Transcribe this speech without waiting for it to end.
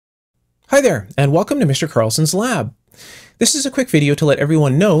Hi there, and welcome to Mr. Carlson's Lab. This is a quick video to let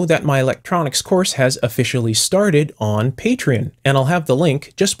everyone know that my electronics course has officially started on Patreon, and I'll have the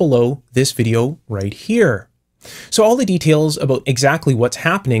link just below this video right here. So all the details about exactly what's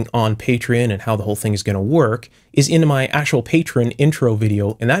happening on Patreon and how the whole thing is going to work is in my actual Patreon intro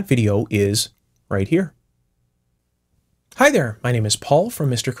video, and that video is right here. Hi there, my name is Paul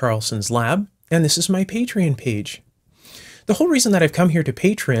from Mr. Carlson's Lab, and this is my Patreon page. The whole reason that I've come here to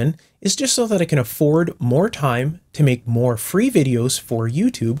Patreon is just so that I can afford more time to make more free videos for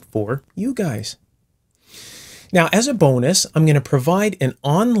YouTube for you guys. Now, as a bonus, I'm going to provide an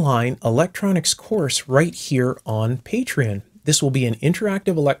online electronics course right here on Patreon. This will be an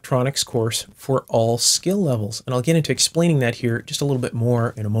interactive electronics course for all skill levels, and I'll get into explaining that here just a little bit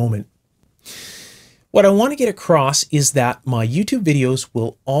more in a moment. What I want to get across is that my YouTube videos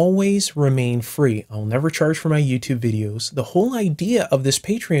will always remain free. I'll never charge for my YouTube videos. The whole idea of this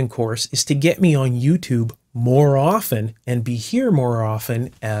Patreon course is to get me on YouTube more often and be here more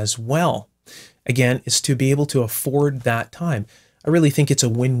often as well. Again, it's to be able to afford that time. I really think it's a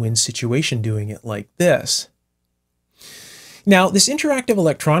win-win situation doing it like this. Now, this interactive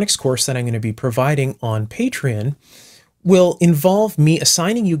electronics course that I'm going to be providing on Patreon will involve me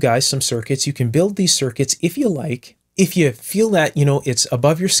assigning you guys some circuits. You can build these circuits if you like. If you feel that, it's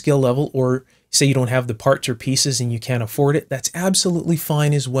above your skill level, or say you don't have the parts or pieces and you can't afford it, that's absolutely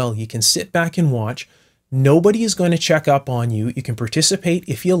fine as well. You can sit back and watch. Nobody is going to check up on you. You can participate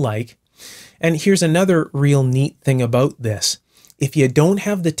if you like. And here's another real neat thing about this. If you don't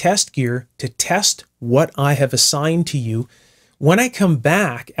have the test gear to test what I have assigned to you, when I come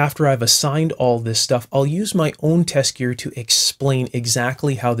back after I've assigned all this stuff, I'll use my own test gear to explain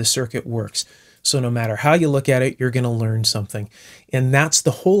exactly how the circuit works. So no matter how you look at it, you're going to learn something. And that's the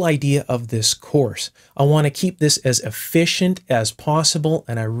whole idea of this course. I want to keep this as efficient as possible,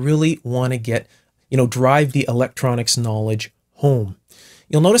 and I really want to get, drive the electronics knowledge home.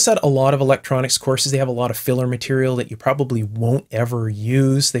 You'll notice that a lot of electronics courses, they have a lot of filler material that you probably won't ever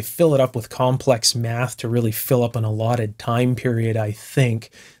use. They fill it up with complex math to really fill up an allotted time period, I think.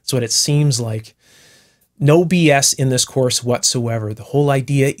 That's what it seems like. No BS in this course whatsoever. The whole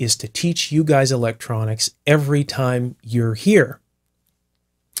idea is to teach you guys electronics every time you're here.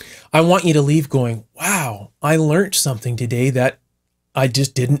 I want you to leave going, wow, I learned something today that I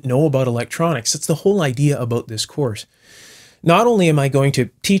just didn't know about electronics. That's the whole idea about this course. Not only am I going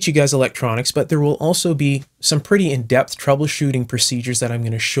to teach you guys electronics, but there will also be some pretty in-depth troubleshooting procedures that I'm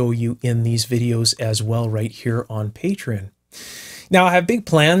going to show you in these videos as well right here on Patreon. Now, I have big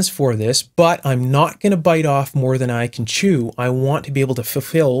plans for this, but I'm not going to bite off more than I can chew. I want to be able to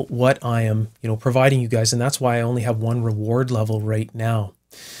fulfill what I am, providing you guys, and that's why I only have one reward level right now.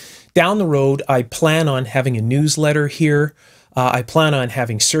 Down the road, I plan on having a newsletter here. I plan on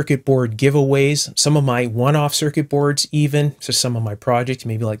having circuit board giveaways, some of my one-off circuit boards even, so some of my projects,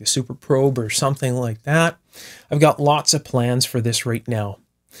 maybe like the Super Probe or something like that. I've got lots of plans for this right now.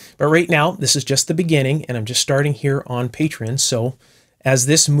 But right now, this is just the beginning, and I'm just starting here on Patreon. So as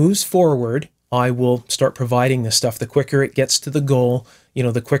this moves forward, I will start providing this stuff. The quicker it gets to the goal,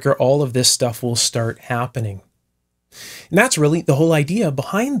 the quicker all of this stuff will start happening. And that's really the whole idea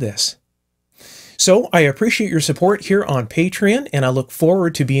behind this. So I appreciate your support here on Patreon, and I look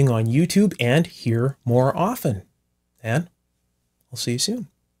forward to being on YouTube and here more often. And I'll see you soon.